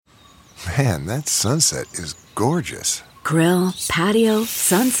Man, that sunset is gorgeous. Grill, patio,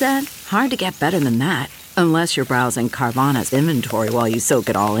 sunset. Hard to get better than that. Unless you're browsing Carvana's inventory while you soak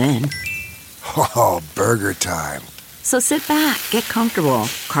it all in. Oh, burger time. So sit back, get comfortable.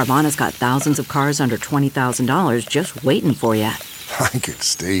 Carvana's got thousands of cars under $20,000 just waiting for you. I could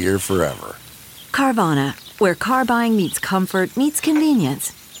stay here forever. Carvana, where car buying meets comfort meets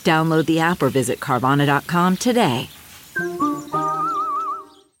convenience. Download the app or visit Carvana.com today.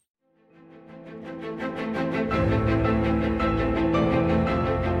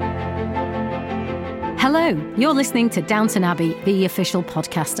 Hello, you're listening to Downton Abbey, the official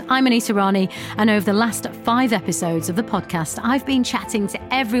podcast. I'm Anita Rani, and over the last 5 episodes of the podcast, I've been chatting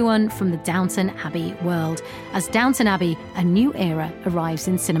to everyone from the Downton Abbey world as Downton Abbey, a new era, arrives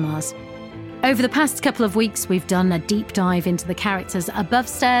in cinemas. Over the past couple of weeks, we've done a deep dive into the characters above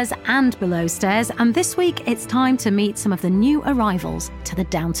stairs and below stairs, and this week it's time to meet some of the new arrivals to the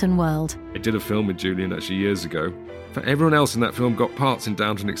Downton world. I did a film with Julian actually years ago. But everyone else in that film got parts in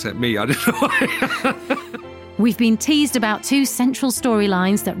Downton except me. I don't know why. We've been teased about 2 central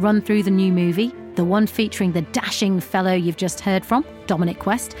storylines that run through the new movie. The one featuring the dashing fellow you've just heard from, Dominic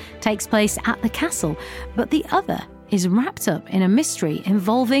West, takes place at the castle. But the other is wrapped up in a mystery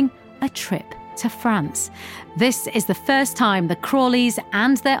involving a trip to France. This is the first time the Crawleys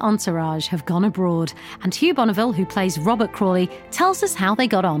and their entourage have gone abroad. And Hugh Bonneville, who plays Robert Crawley, tells us how they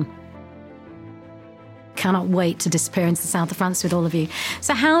got on. Cannot wait to disappear into the south of France with all of you.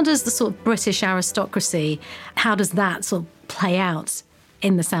 So how does the sort of British aristocracy, how does that sort of play out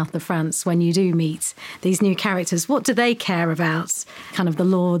in the south of France when you do meet these new characters? What do they care about, kind of the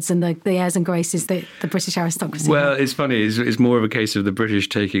lords and the airs and graces that the British aristocracy Well, have? it's funny. It's more of a case of the British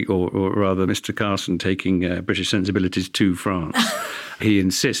taking, or rather Mr. Carson taking British sensibilities to France. He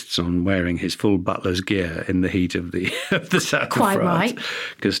insists on wearing his full butler's gear in the heat of the south Quite of France. right.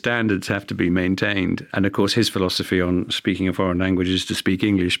 Because standards have to be maintained. And of course, his philosophy on speaking a foreign language is to speak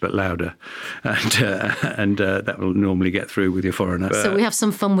English, but louder. And that will normally get through with your foreigner. So we have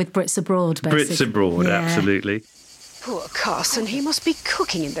some fun with Brits abroad, basically. Brits abroad, Yeah. absolutely. Poor Carson, he must be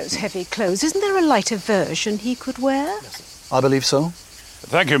cooking in those heavy clothes. Isn't there a lighter version he could wear? I believe so.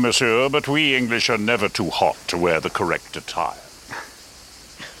 Thank you, monsieur, but we English are never too hot to wear the correct attire.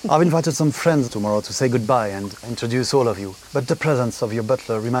 I've invited some friends tomorrow to say goodbye and introduce all of you. But the presence of your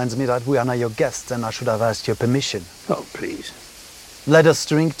butler reminds me that we are now your guests and I should have asked your permission. Oh, please. Let us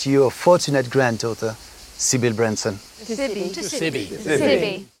drink to your fortunate granddaughter, Sybil Branson.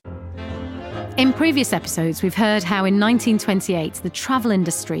 Sibby. In previous episodes, we've heard how in 1928 the travel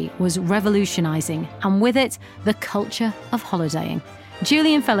industry was revolutionising, and with it, the culture of holidaying.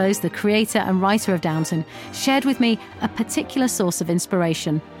 Julian Fellowes, the creator and writer of Downton, shared with me a particular source of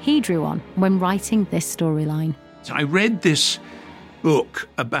inspiration he drew on when writing this storyline. I read this book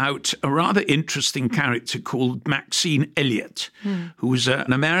about a rather interesting character called Maxine Elliott, who was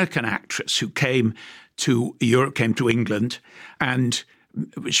an American actress who came to Europe, came to England, and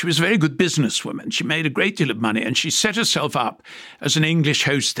she was a very good businesswoman. She made a great deal of money and she set herself up as an English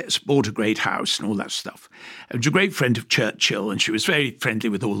hostess, bought a great house and all that stuff. She was a great friend of Churchill and she was very friendly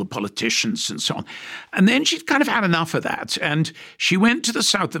with all the politicians and so on. And then she'd kind of had enough of that and she went to the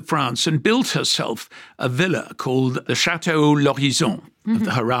south of France and built herself a villa called the Château L'Horizon, of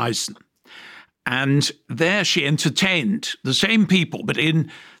the Horizon. And there she entertained the same people, but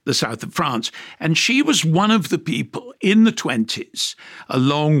in the south of France. And she was one of the people in the 20s,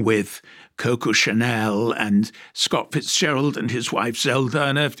 along with Coco Chanel and Scott Fitzgerald and his wife Zelda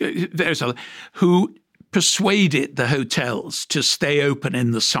and various other, who persuaded the hotels to stay open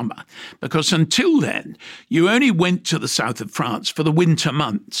in the summer. Because until then, you only went to the south of France for the winter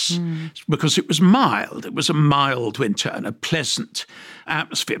months because it was mild. It was a mild winter and a pleasant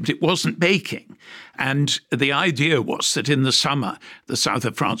atmosphere, but it wasn't baking. And the idea was that in the summer, the south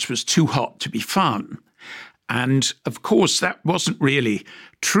of France was too hot to be fun. And of course, that wasn't really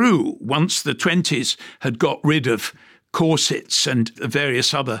true. Once the 20s had got rid of corsets and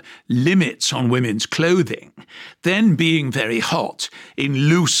various other limits on women's clothing, then being very hot in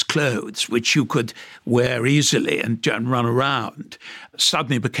loose clothes, which you could wear easily and run around,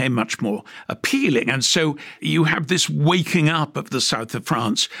 suddenly became much more appealing. And so you have this waking up of the south of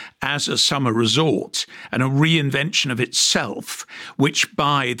France as a summer resort and a reinvention of itself, which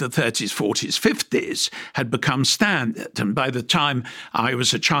by the 30s, 40s, 50s had become standard. And by the time I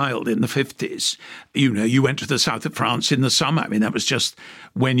was a child in the 50s, you went to the south of France in the summer. I mean, that was just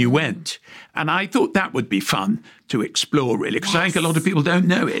when you went. And I thought that would be fun to explore, really, because I think a lot of people don't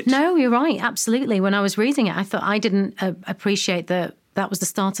know it. No, you're right. Absolutely. When I was reading it, I thought I didn't appreciate that was the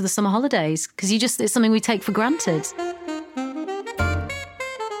start of the summer holidays, because it's something we take for granted.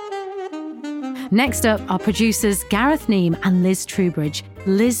 Next up are producers Gareth Neame and Liz Trubridge.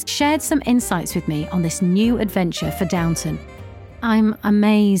 Liz shared some insights with me on this new adventure for Downton. I'm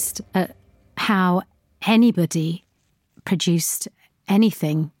amazed at how anybody produced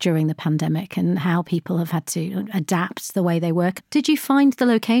anything during the pandemic and how people have had to adapt the way they work. Did you find the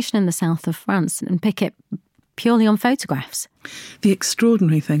location in the south of France and pick it purely on photographs? The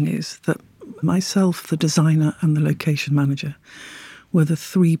extraordinary thing is that myself, the designer and the location manager were the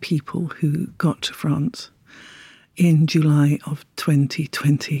three people who got to France in July of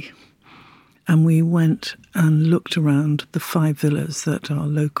 2020. And we went and looked around the 5 villas that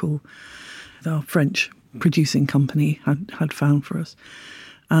our French producing company had found for us.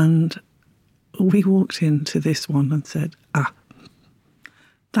 And we walked into this one and said,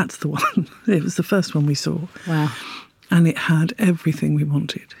 that's the one. It was the first one we saw. Wow. And it had everything we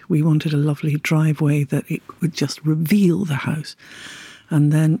wanted. We wanted a lovely driveway that it would just reveal the house.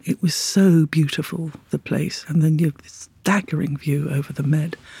 And then it was so beautiful, the place. And then you have this staggering view over the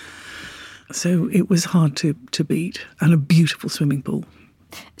Med. So it was hard to beat. And a beautiful swimming pool.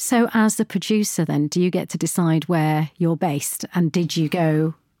 So as the producer then, do you get to decide where you're based? And did you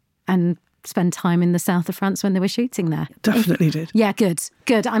go and spend time in the south of France when they were shooting there? Definitely did. Yeah, good.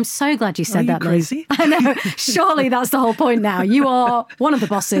 I'm so glad you said that, Liz. Crazy? I know. Surely that's the whole point now. You are one of the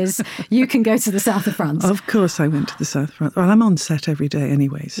bosses. You can go to the south of France. Of course I went to the south of France. Well, I'm on set every day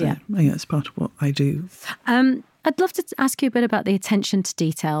anyway, so it's part of what I do. I'd love to ask you a bit about the attention to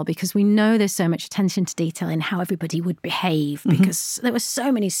detail, because we know there's so much attention to detail in how everybody would behave, because there were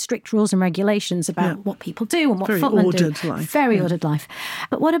so many strict rules and regulations about what people do and what footmen do. Very ordered life.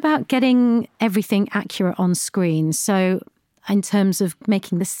 But what about getting everything accurate on screen? So in terms of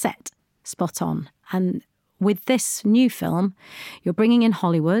making the set spot on. And with this new film, you're bringing in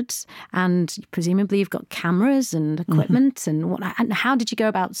Hollywood, and presumably you've got cameras and equipment. And how did you go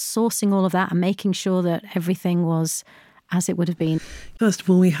about sourcing all of that and making sure that everything was as it would have been? First of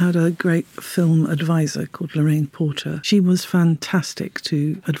all, we had a great film advisor called Lorraine Porter. She was fantastic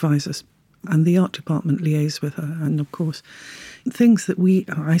to advise us, and the art department liaised with her. And of course, things that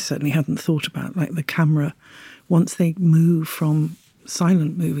I certainly hadn't thought about, like the camera, once they move from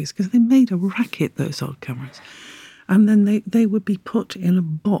silent movies, because they made a racket, those old cameras, and then they would be put in a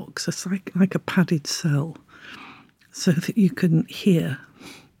box, like a padded cell, so that you couldn't hear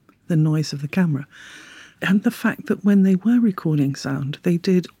the noise of the camera. And the fact that when they were recording sound, they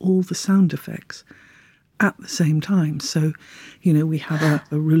did all the sound effects at the same time. So, we have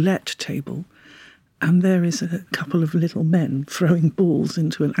a roulette table, and there is a couple of little men throwing balls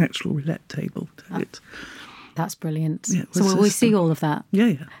into an actual roulette table. That's brilliant. Yeah, so will we see all of that?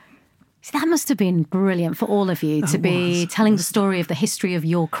 Yeah. So that must have been brilliant for all of you to be telling the story of the history of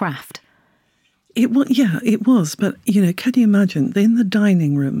your craft. It was. But, can you imagine, in the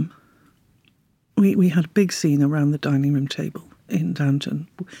dining room, we had a big scene around the dining room table in Downton.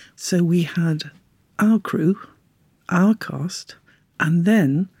 So we had our crew, our cast, and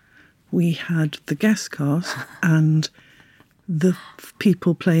then we had the guest cast and the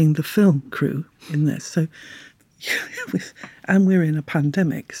people playing the film crew in this. So, and we're in a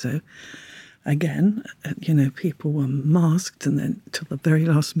pandemic, so again, people were masked, and then till the very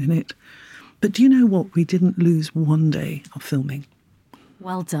last minute. But do you know what? We didn't lose one day of filming.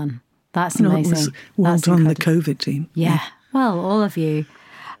 Well done. That's amazing. It was well That's done, incredible. the COVID team. Yeah. Well, all of you.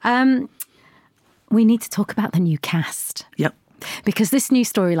 We need to talk about the new cast. Yep. Because this new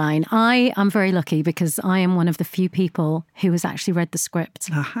storyline, I am very lucky because I am one of the few people who has actually read the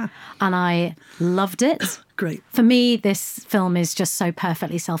script. And I loved it. Great. For me, this film is just so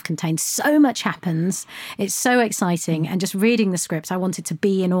perfectly self-contained. So much happens. It's so exciting. And just reading the script, I wanted to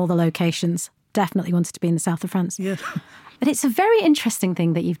be in all the locations. Definitely wanted to be in the south of France. Yeah. But it's a very interesting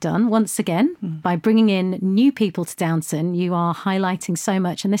thing that you've done, once again, by bringing in new people to Downton. You are highlighting so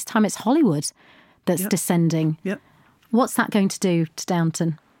much. And this time it's Hollywood that's descending. Yep. What's that going to do to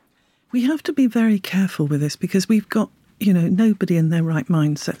Downton? We have to be very careful with this because we've got, nobody in their right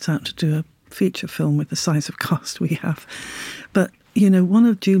mind sets out to do a feature film with the size of cast we have. But, one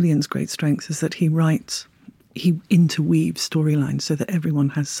of Julian's great strengths is that he interweaves storylines so that everyone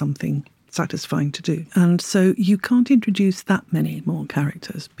has something satisfying to do. And so you can't introduce that many more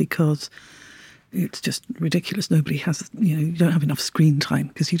characters because it's just ridiculous. Nobody has, you don't have enough screen time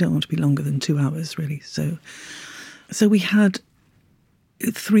because you don't want to be longer than 2 hours, really. So we had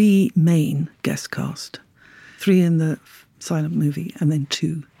 3 main guest cast, 3 in the silent movie and then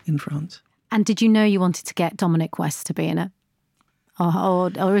 2 in France. And did you know you wanted to get Dominic West to be in it?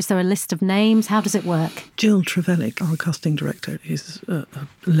 Or is there a list of names? How does it work? Jill Trevellick, our casting director, is a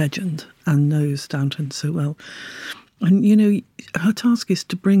legend and knows Downton so well. And, you know, her task is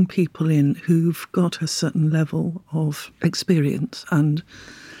to bring people in who've got a certain level of experience, and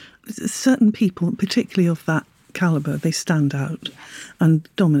certain people, particularly of that calibre, they stand out. And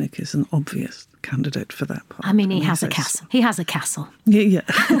Dominic is an obvious candidate for that part. I mean, he has a castle. He has a castle. Yeah.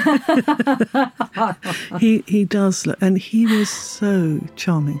 He does look, and he was so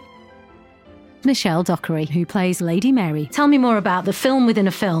charming. Michelle Dockery, who plays Lady Mary. Tell me more about the film within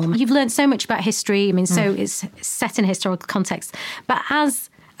a film. You've learned so much about history. I mean, so it's set in a historical context. But as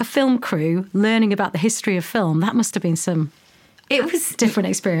a film crew, learning about the history of film, that must have been it was different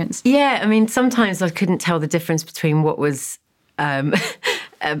experience. Yeah, I mean, sometimes I couldn't tell the difference between what was a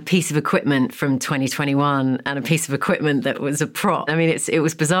piece of equipment from 2021 and a piece of equipment that was a prop. I mean, it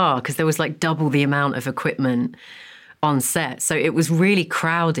was bizarre because there was like double the amount of equipment on set. So it was really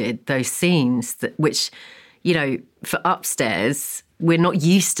crowded, those scenes, which, you know, for upstairs, we're not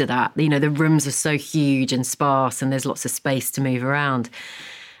used to that. You know, the rooms are so huge and sparse and there's lots of space to move around.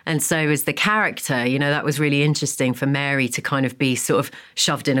 And so as the character, you know, that was really interesting for Mary to kind of be sort of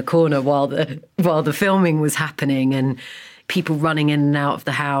shoved in a corner while the filming was happening and people running in and out of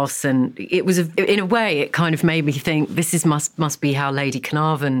the house. And it was, in a way, it kind of made me think this must be how Lady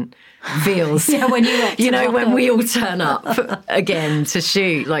Carnarvon feels. Yeah, when when we all turn up again to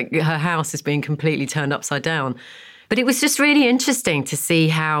shoot, like her house is being completely turned upside down. But it was just really interesting to see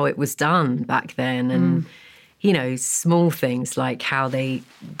how it was done back then. And, you know, small things like how they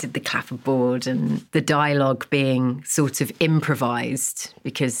did the clapperboard and the dialogue being sort of improvised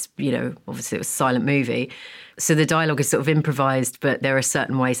because, you know, obviously it was a silent movie. So the dialogue is sort of improvised, but there are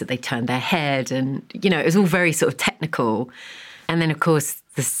certain ways that they turn their head and, you know, it was all very sort of technical. And then, of course,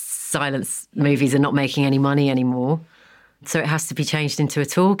 the silence movies are not making any money anymore. So it has to be changed into a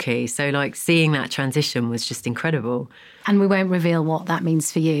talkie. So, like, seeing that transition was just incredible. And we won't reveal what that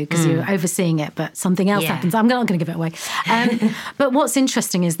means for you because you're overseeing it, but something else happens. I'm not going to give it away. But what's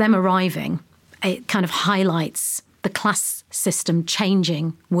interesting is them arriving. It kind of highlights the class system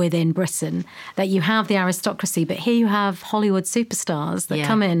changing within Britain, that you have the aristocracy, but here you have Hollywood superstars that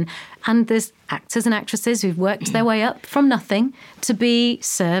come in, and there's actors and actresses who've worked their way up from nothing to be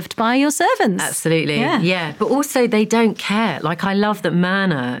served by your servants. Absolutely, yeah. But also they don't care. Like, I love that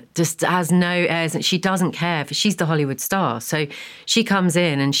Myrna just has no airs and she doesn't care, for she's the Hollywood star. So she comes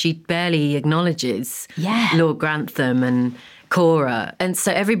in and she barely acknowledges Lord Grantham and Cora. And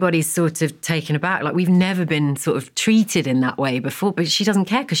so everybody's sort of taken aback. Like, we've never been sort of treated in that way before, but she doesn't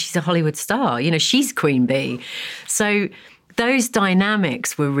care because she's a Hollywood star. You know, she's Queen Bee. So those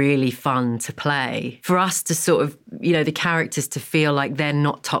dynamics were really fun to play. For us to sort of, you know, the characters to feel like they're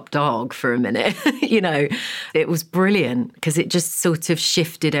not top dog for a minute, you know, it was brilliant because it just sort of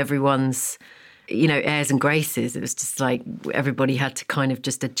shifted everyone's, you know, airs and graces. It was just like everybody had to kind of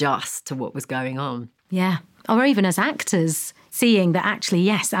just adjust to what was going on. Yeah. Or even as actors, seeing that actually,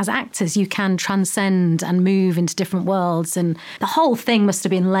 yes, as actors, you can transcend and move into different worlds. And the whole thing must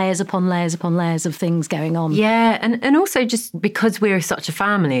have been layers upon layers upon layers of things going on. Yeah, and also just because we're such a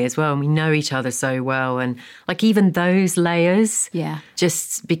family as well, and we know each other so well. And like even those layers,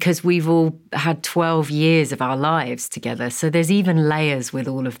 just because we've all had 12 years of our lives together. So there's even layers with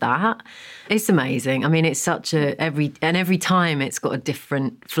all of that. It's amazing. I mean, it's such every time it's got a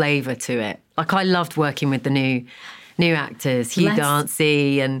different flavour to it. Like, I loved working with the new actors, Hugh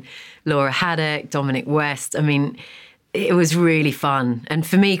Garnsey and Laura Haddock, Dominic West. I mean, it was really fun. And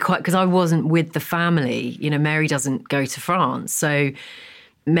for me, quite, because I wasn't with the family, you know, Mary doesn't go to France. So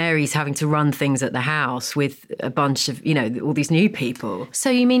Mary's having to run things at the house with a bunch of, you know, all these new people.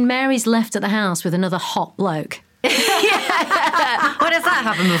 So you mean Mary's left at the house with another hot bloke? When has that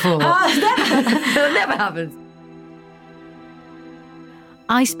happened before? It never happens.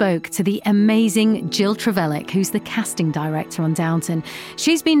 I spoke to the amazing Jill Trevellick, who's the casting director on Downton.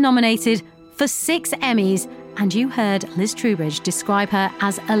 She's been nominated for 6 Emmys, and you heard Liz Trubridge describe her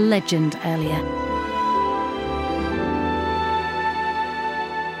as a legend earlier.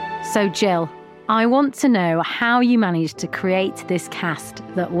 So, Jill, I want to know how you managed to create this cast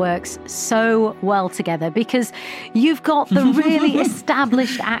that works so well together, because you've got the really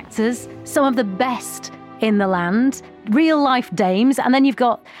established actors, some of the best in the land, real-life dames, and then you've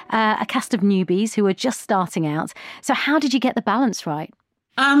got a cast of newbies who are just starting out. So how did you get the balance right?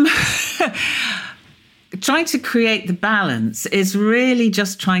 Trying to create the balance is really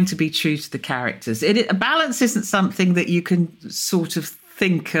just trying to be true to the characters. A balance isn't something that you can sort of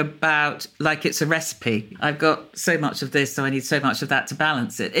think about like it's a recipe. I've got so much of this, so I need so much of that to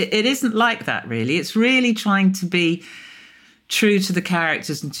balance it. It isn't like that, really. It's really trying to be true to the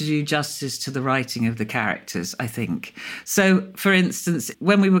characters and to do justice to the writing of the characters, I think. So, for instance,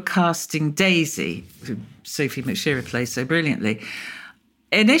 when we were casting Daisy, who Sophie McShearer plays so brilliantly,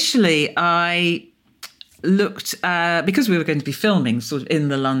 initially I looked, because we were going to be filming sort of in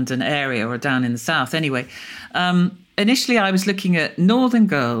the London area or down in the south anyway, initially I was looking at northern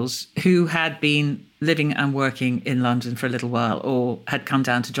girls who had been living and working in London for a little while or had come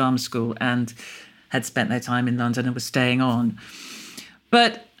down to drama school and had spent their time in London and were staying on.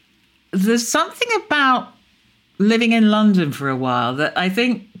 But there's something about living in London for a while that I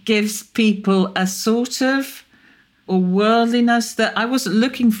think gives people a sort of a worldliness that I wasn't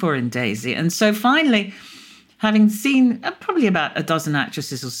looking for in Daisy. And so finally, having seen probably about a dozen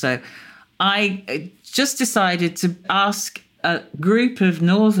actresses or so, I just decided to ask a group of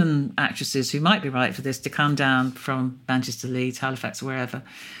northern actresses who might be right for this to come down from Manchester, Leeds, Halifax, wherever.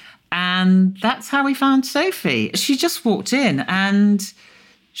 And that's how we found Sophie. She just walked in and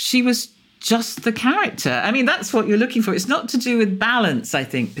she was just the character. I mean, that's what you're looking for. It's not to do with balance, I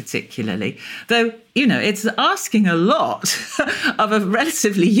think, particularly. Though, you know, it's asking a lot of a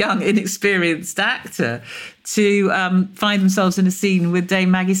relatively young, inexperienced actor to find themselves in a scene with Dame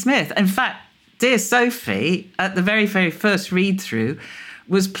Maggie Smith. In fact, dear Sophie, at the very, very first read-through,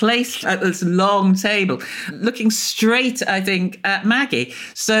 was placed at this long table, looking straight, I think, at Maggie.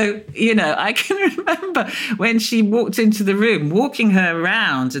 So, you know, I can remember when she walked into the room, walking her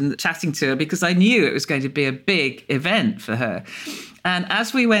around and chatting to her, because I knew it was going to be a big event for her. And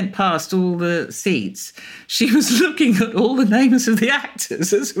as we went past all the seats, she was looking at all the names of the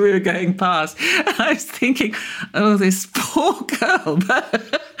actors as we were going past. And I was thinking, oh, this poor girl.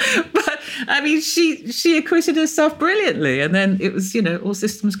 But I mean, she acquitted herself brilliantly. And then it was, you know, all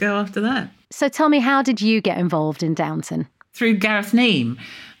systems go after that. So tell me, how did you get involved in Downton? Through Gareth Neame.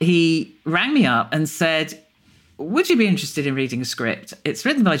 He rang me up and said, would you be interested in reading a script? It's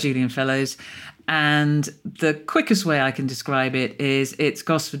written by Julian Fellows. And the quickest way I can describe it is it's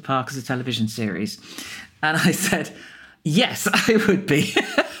Gosford Park as a television series. And I said, yes, I would be.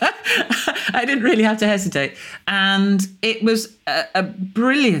 I didn't really have to hesitate. And it was a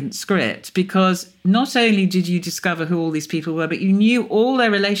brilliant script because not only did you discover who all these people were, but you knew all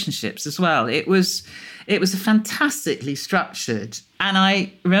their relationships as well. It was fantastically structured. And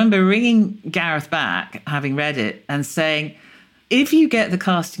I remember ringing Gareth back, having read it, and saying, if you get the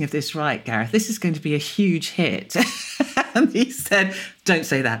casting of this right, Gareth, this is going to be a huge hit. And he said, don't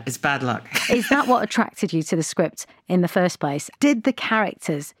say that. It's bad luck. Is that what attracted you to the script in the first place? Did the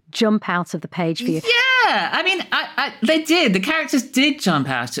characters jump out of the page for you? Yeah, I mean, they did. The characters did jump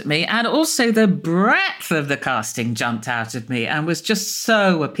out at me. And also the breadth of the casting jumped out at me and was just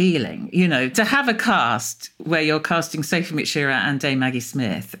so appealing. You know, to have a cast where you're casting Sophie McShearer and Dame Maggie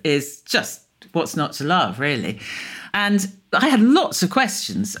Smith is just what's not to love, really. And I had lots of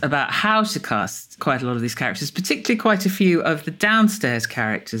questions about how to cast quite a lot of these characters, particularly quite a few of the downstairs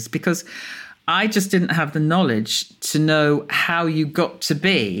characters, because I just didn't have the knowledge to know how you got to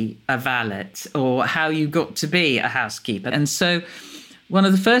be a valet or how you got to be a housekeeper. And so one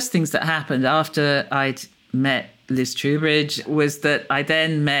of the first things that happened after I'd met Liz Trubridge was that I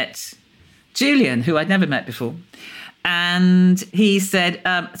then met Julian, who I'd never met before. And he said,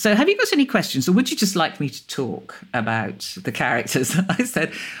 so have you got any questions or would you just like me to talk about the characters? I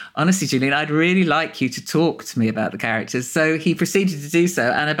said, honestly, Julian, I'd really like you to talk to me about the characters. So he proceeded to do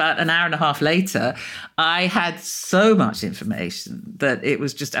so. And about an hour and a half later, I had so much information that it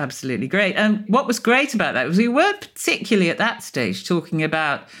was just absolutely great. And what was great about that was we weren't particularly at that stage talking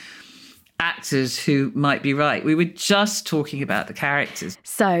about actors who might be right. We were just talking about the characters.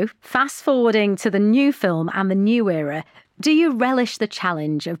 So, fast forwarding to the new film and the new era, do you relish the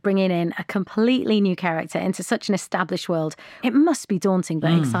challenge of bringing in a completely new character into such an established world? It must be daunting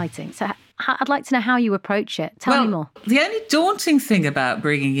but exciting. So I'd like to know how you approach it. Tell me more. The only daunting thing about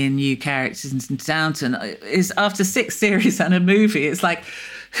bringing in new characters into Downton is after 6 series and a movie, it's like,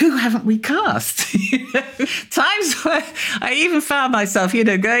 who haven't we cast? Times where I even found myself,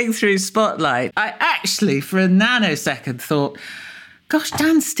 going through Spotlight. I actually, for a nanosecond, thought, gosh,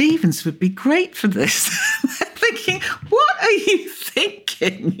 Dan Stevens would be great for this. Thinking, what are you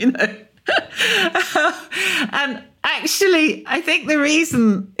thinking? And actually, I think the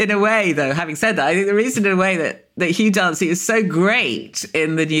reason, in a way, though, having said that, I think the reason, in a way, that Hugh Dancy is so great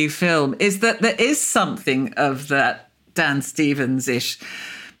in the new film is that there is something of that Dan Stevens-ish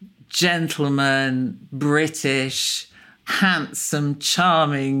gentleman, British, handsome,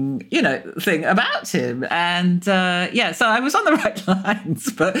 charming, thing about him. And so I was on the right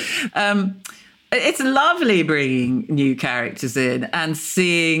lines. But It's lovely bringing new characters in and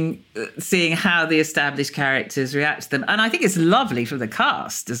seeing how the established characters react to them. And I think it's lovely for the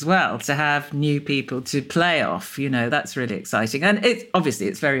cast as well to have new people to play off. You know, that's really exciting. And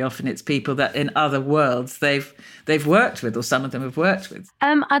it's very often it's people that in other worlds they've worked with, or some of them have worked with.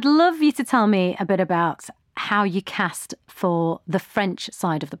 I'd love you to tell me a bit about how you cast for the French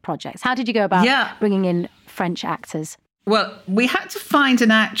side of the project. How did you go about bringing in French actors? Well, we had to find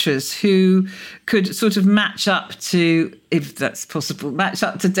an actress who could sort of match up to, if that's possible, match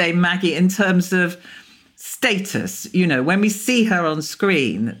up to Dame Maggie in terms of status. You know, when we see her on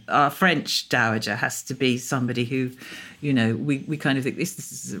screen, our French dowager has to be somebody who, you know, we kind of think this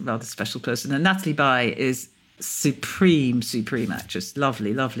is a rather special person. And Natalie Baye is supreme actress.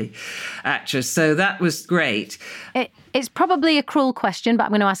 Lovely actress. So that was great. It's probably a cruel question, but I'm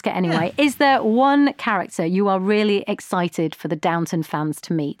going to ask it anyway. Yeah. Is there one character you are really excited for the Downton fans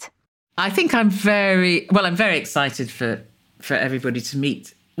to meet? I think I'm very excited for everybody to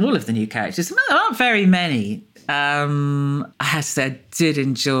meet all of the new characters. There aren't very many. I have to say, I did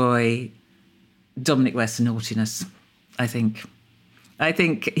enjoy Dominic West's naughtiness, I think. I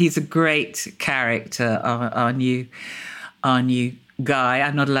think he's a great character, our new guy.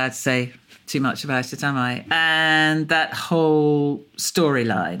 I'm not allowed to say too much about it, am I? And that whole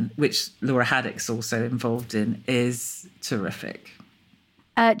storyline, which Laura Haddock's also involved in, is terrific.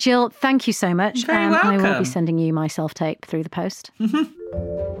 Jill, thank you so much. You're very welcome. I will be sending you my self-tape through the post. Mm-hmm.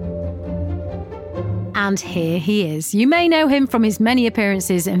 And here he is. You may know him from his many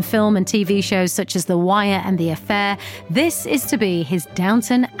appearances in film and TV shows such as The Wire and The Affair. This is to be his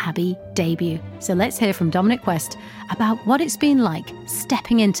Downton Abbey debut. So let's hear from Dominic West about what it's been like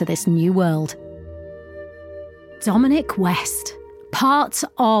stepping into this new world. Dominic West, part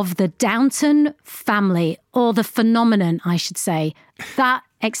of the Downton family, or the phenomenon, I should say. That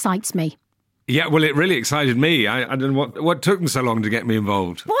excites me. Yeah, well, it really excited me. I don't know what took them so long to get me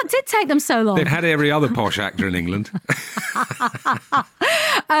involved. What did take them so long? They'd had every other posh actor in England.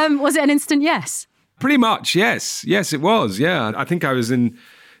 Was it an instant yes? Pretty much, yes. Yes, it was, yeah. I think I was in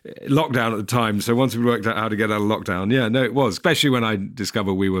lockdown at the time, so once we worked out how to get out of lockdown, it was. Especially when I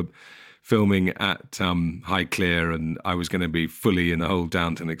discovered we were filming at Highclere and I was going to be fully in the whole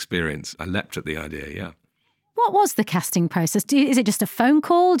Downton experience. I leapt at the idea, yeah. What was the casting process? Is it just a phone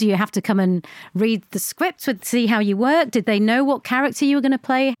call? Do you have to come and read the script to see how you work? Did they know what character you were going to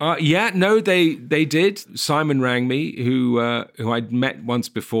play? They did. Simon rang me, who I'd met once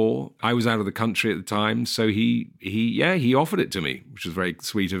before. I was out of the country at the time, so he offered it to me, which was very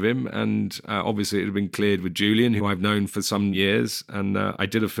sweet of him. And obviously it had been cleared with Julian, who I've known for some years. And I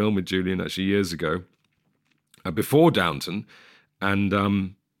did a film with Julian actually years ago, before Downton,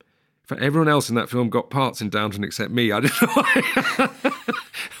 and everyone else in that film got parts in Downton except me. I don't know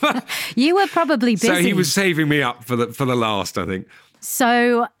why. You were probably busy. So he was saving me up for the last, I think.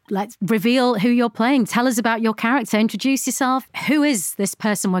 So let's reveal who you're playing. Tell us about your character. Introduce yourself. Who is this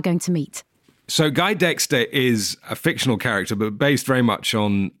person we're going to meet? So Guy Dexter is a fictional character, but based very much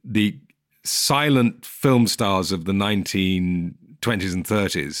on the silent film stars of the 1920s and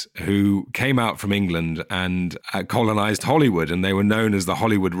 30s who came out from England and colonized Hollywood, and they were known as the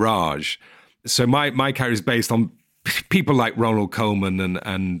Hollywood Raj. So my character is based on people like Ronald Colman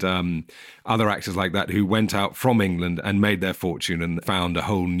and other actors like that who went out from England and made their fortune and found a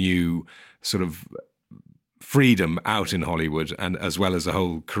whole new sort of freedom out in Hollywood, and as well as a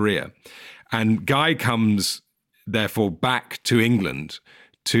whole career. And Guy comes, therefore, back to England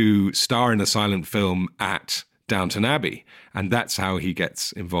to star in a silent film at Downton Abbey. And that's how he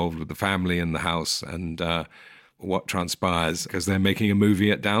gets involved with the family and the house and what transpires, because they're making a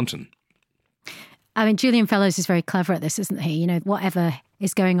movie at Downton. I mean, Julian Fellowes is very clever at this, isn't he? You know, whatever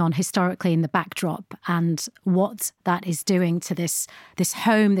is going on historically in the backdrop and what that is doing to this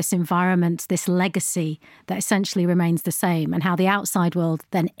home, this environment, this legacy that essentially remains the same, and how the outside world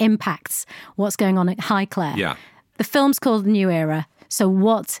then impacts what's going on at Highclere. Yeah. The film's called New Era. So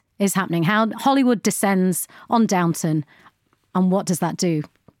what is happening? How Hollywood descends on Downton, and what does that do?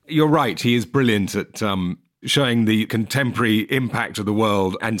 You're right. He is brilliant at showing the contemporary impact of the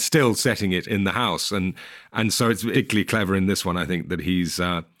world and still setting it in the house. And so it's particularly clever in this one, I think, that he's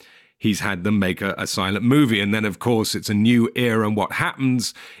had them make a silent movie. And then, of course, it's a new era. And what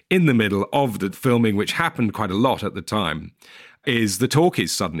happens in the middle of the filming, which happened quite a lot at the time, is the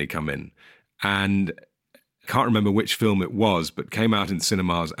talkies suddenly come in. And I can't remember which film it was, but came out in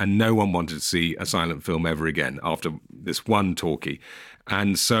cinemas, and no one wanted to see a silent film ever again after this one talkie.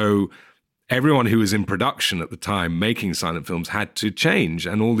 And so everyone who was in production at the time making silent films had to change,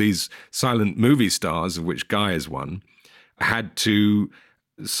 and all these silent movie stars, of which Guy is one, had to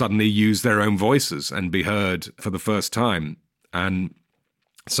suddenly use their own voices and be heard for the first time. And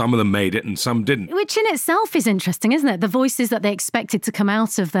some of them made it and some didn't. Which in itself is interesting, isn't it? The voices that they expected to come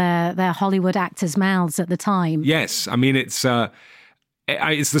out of their Hollywood actors' mouths at the time. Yes. I mean, it's the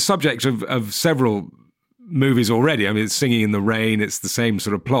subject of several movies already. I mean, it's Singing in the Rain. It's the same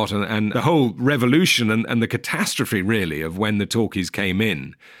sort of plot. And the whole revolution and the catastrophe, really, of when the talkies came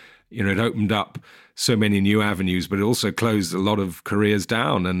in. You know, it opened up so many new avenues, but it also closed a lot of careers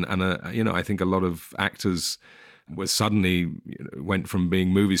down. And I think a lot of actors suddenly went from being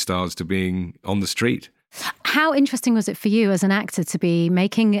movie stars to being on the street. How interesting was it for you as an actor to be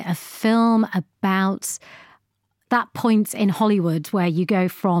making a film about that point in Hollywood where you go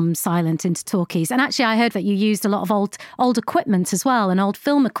from silent into talkies? And actually, I heard that you used a lot of old equipment as well, and old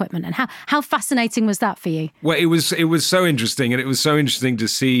film equipment. And how fascinating was that for you? Well, it was so interesting, and it was so interesting to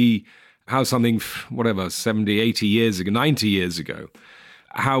see how something, 70, 80 years ago, 90 years ago,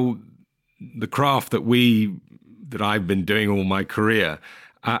 how the craft that I've been doing all my career,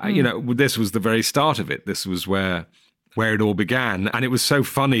 this was the very start of it. This was where it all began. And it was so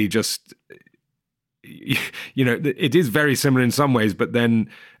funny just, it is very similar in some ways, but then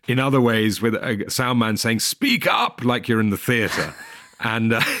in other ways with a sound man saying, "Speak up," like you're in the theatre.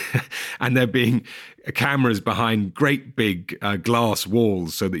 And there being cameras behind great big glass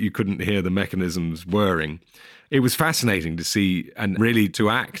walls so that you couldn't hear the mechanisms whirring. It was fascinating to see and really to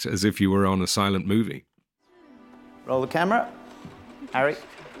act as if you were on a silent movie. Roll the camera. Harry.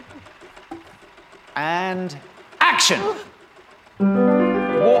 And action!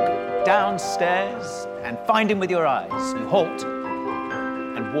 Walk downstairs and find him with your eyes. You halt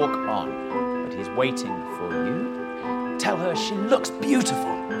and walk on. But he's waiting for you. Tell her she looks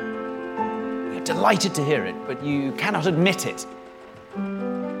beautiful. You're delighted to hear it, but you cannot admit it.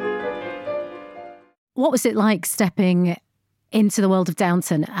 What was it like stepping into the world of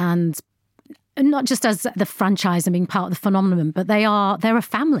Downton, and not just as the franchise and being part of the phenomenon, but they're a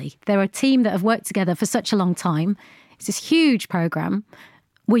family. They're a team that have worked together for such a long time. It's this huge programme.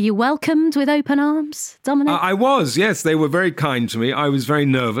 Were you welcomed with open arms, Dominic? I was, yes. They were very kind to me. I was very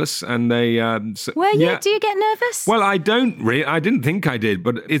nervous, and they... Were you? Yeah. Do you get nervous? Well, I didn't think I did,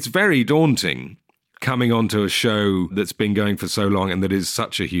 but it's very daunting coming onto a show that's been going for so long and that is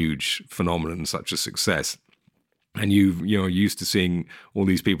such a huge phenomenon, such a success. And you're used to seeing all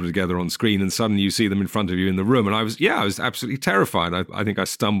these people together on screen, and suddenly you see them in front of you in the room. And I was absolutely terrified. I think I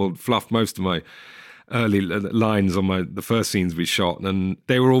fluffed most of my early lines on the first scenes we shot, and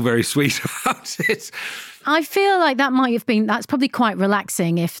they were all very sweet about it. I feel like that's probably quite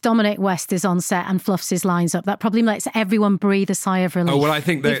relaxing if Dominic West is on set and fluffs his lines up. That probably lets everyone breathe a sigh of relief. Oh, well, I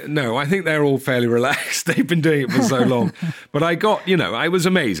think they're all fairly relaxed. They've been doing it for so long. But it was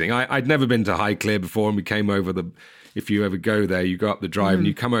amazing. I'd never been to Highclere before, and we came over if you ever go there, you go up the drive and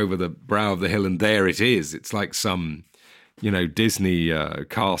you come over the brow of the hill, and there it is. It's like some, Disney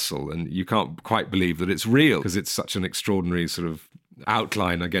castle, and you can't quite believe that it's real because it's such an extraordinary sort of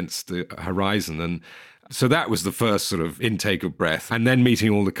outline against the horizon. And so that was the first sort of intake of breath, and then meeting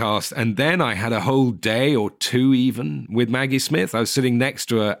all the cast. And then I had a whole day or two even with Maggie Smith. I was sitting next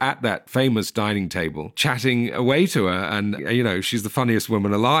to her at that famous dining table, chatting away to her. And, she's the funniest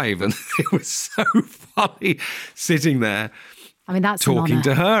woman alive. And it was so funny sitting there. I mean, that's talking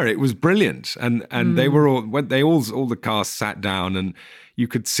to her. It was brilliant. And they were all the cast sat down, and you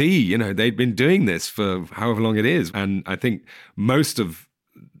could see, they'd been doing this for however long it is. And I think most of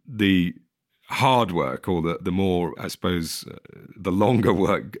the hard work, or the more, I suppose, the longer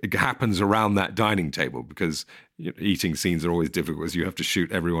work happens around that dining table, because eating scenes are always difficult because you have to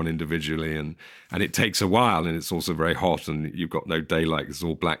shoot everyone individually, and it takes a while, and it's also very hot, and you've got no daylight, it's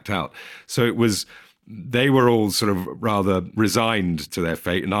all blacked out. So they were all sort of rather resigned to their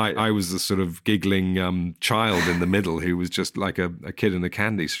fate, and I was the sort of giggling child in the middle who was just like a kid in a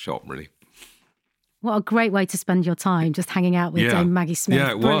candy shop, really. What a great way to spend your time, just hanging out with Dame Maggie Smith.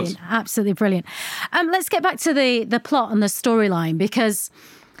 Yeah, it brilliant. was. Absolutely brilliant. Let's get back to the plot and the storyline, because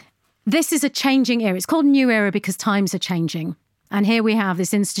this is a changing era. It's called New Era because times are changing. And here we have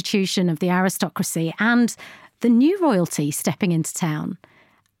this institution of the aristocracy and the new royalty stepping into town.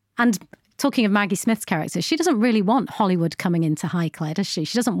 And talking of Maggie Smith's character, she doesn't really want Hollywood coming into Highclere, does she?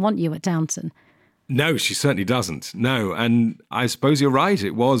 She doesn't want you at Downton. No, she certainly doesn't. No, and I suppose you're right.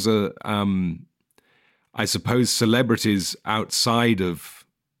 It was I suppose celebrities outside of,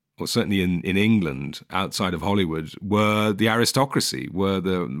 or certainly in England, outside of Hollywood, were the aristocracy, were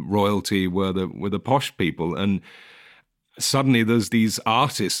the royalty, were the posh people. And suddenly there's these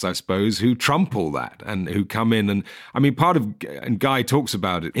artists, I suppose, who trump all that and who come in. And I mean, and Guy talks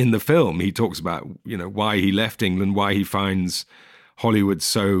about it in the film. He talks about, why he left England, why he finds Hollywood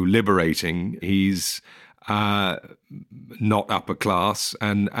so liberating. He's not upper class,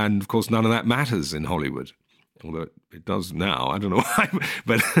 and of course none of that matters in Hollywood. Although it does now, I don't know why,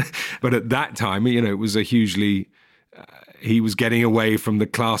 but at that time, it was a hugely he was getting away from the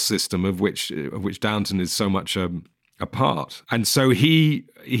class system of which Downton is so much a part, and so he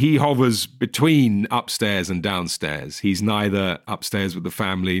hovers between upstairs and downstairs. He's neither upstairs with the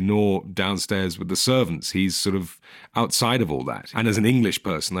family nor downstairs with the servants. He's sort of outside of all that. And as an English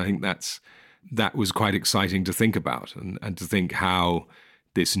person, I think that was quite exciting to think about, and to think how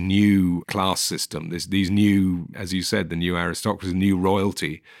this new class system, these new, as you said, the new aristocracy, new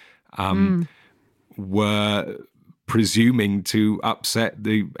royalty, were presuming to upset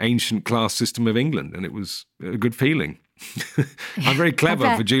the ancient class system of England. And it was a good feeling. I'm very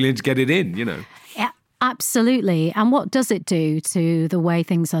clever for Julian to get it in, Yeah, absolutely. And what does it do to the way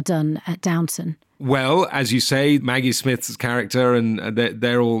things are done at Downton? Well, as you say, Maggie Smith's character, and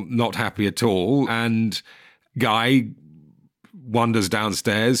they're all not happy at all. And Guy wanders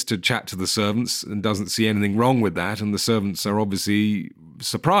downstairs to chat to the servants and doesn't see anything wrong with that. And the servants are obviously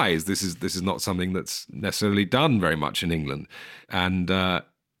surprised. This is not something that's necessarily done very much in England. And well,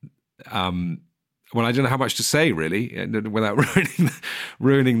 I don't know how much to say really without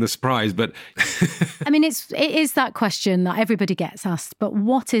ruining the surprise. But I mean, it is that question that everybody gets asked. But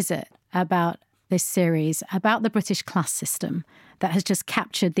what is it about this series, about the British class system, that has just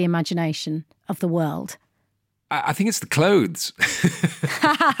captured the imagination of the world? I think it's the clothes.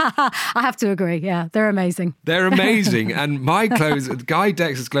 I have to agree. Yeah, they're amazing. They're amazing. And my clothes, Guy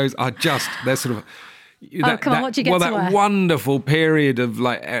Dexter's clothes, they're sort of... Come on, what do you get to wear? That wonderful period of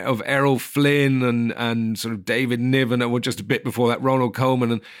Errol Flynn and sort of David Niven, or just a bit before that, Ronald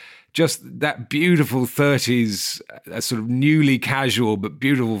Colman, and just that beautiful 30s, sort of newly casual but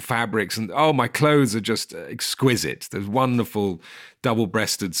beautiful fabrics. And my clothes are just exquisite. There's wonderful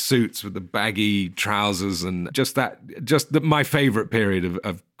double-breasted suits with the baggy trousers, and my favourite period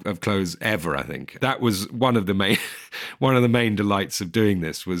of clothes ever. I think that was one of the main delights of doing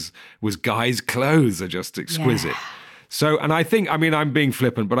this was Guy's clothes are just exquisite. Yeah. So, and I think, I'm being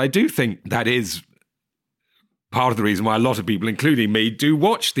flippant, but I do think that is part of the reason why a lot of people, including me, do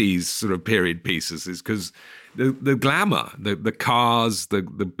watch these sort of period pieces, is because the glamour, the cars, the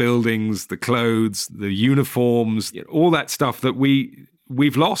buildings, the clothes, the uniforms, all that stuff that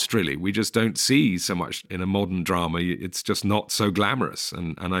we've lost, really. We just don't see so much in a modern drama. It's just not so glamorous.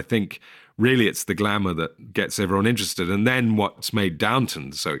 And I think really it's the glamour that gets everyone interested. And then what's made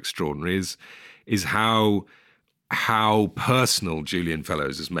Downton so extraordinary is how personal Julian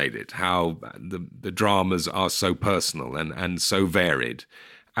Fellowes has made it, how the dramas are so personal and so varied,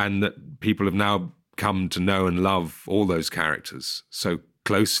 and that people have now come to know and love all those characters so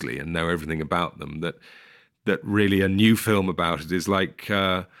closely and know everything about them, that really a new film about it is like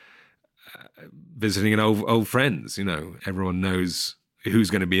visiting an old friends. Everyone knows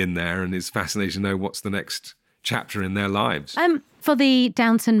who's going to be in there, and it's fascinating to know what's the next chapter in their lives. For the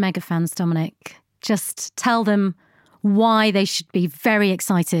Downton mega fans, Dominic, just tell them why they should be very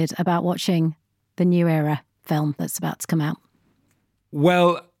excited about watching the New Era film that's about to come out.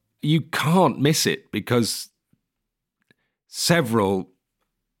 Well, you can't miss it because several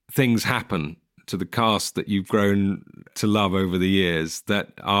things happen to the cast that you've grown to love over the years that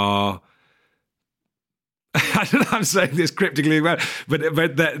are... I don't know, I'm saying this cryptically, but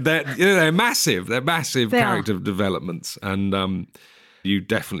they're massive. They're massive character developments, and you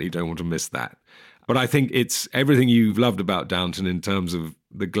definitely don't want to miss that. But I think it's everything you've loved about Downton in terms of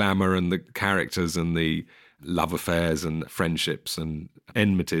the glamour and the characters and the love affairs and friendships and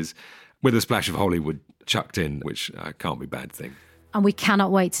enmities, with a splash of Hollywood chucked in, which can't be a bad thing. And we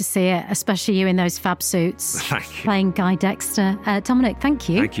cannot wait to see it, especially you in those fab suits playing Guy Dexter. Dominic, thank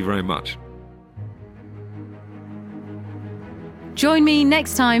you. Thank you very much. Join me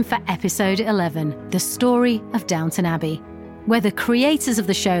next time for episode 11, The Story of Downton Abbey, where the creators of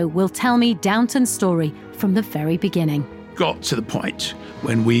the show will tell me Downton's story from the very beginning. Got to the point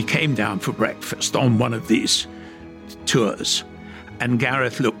when we came down for breakfast on one of these tours, and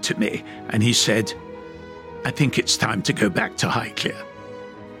Gareth looked at me and he said, "I think it's time to go back to Highclere."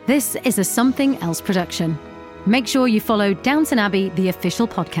 This is a Something Else production. Make sure you follow Downton Abbey, the official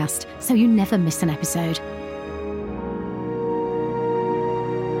podcast, so you never miss an episode.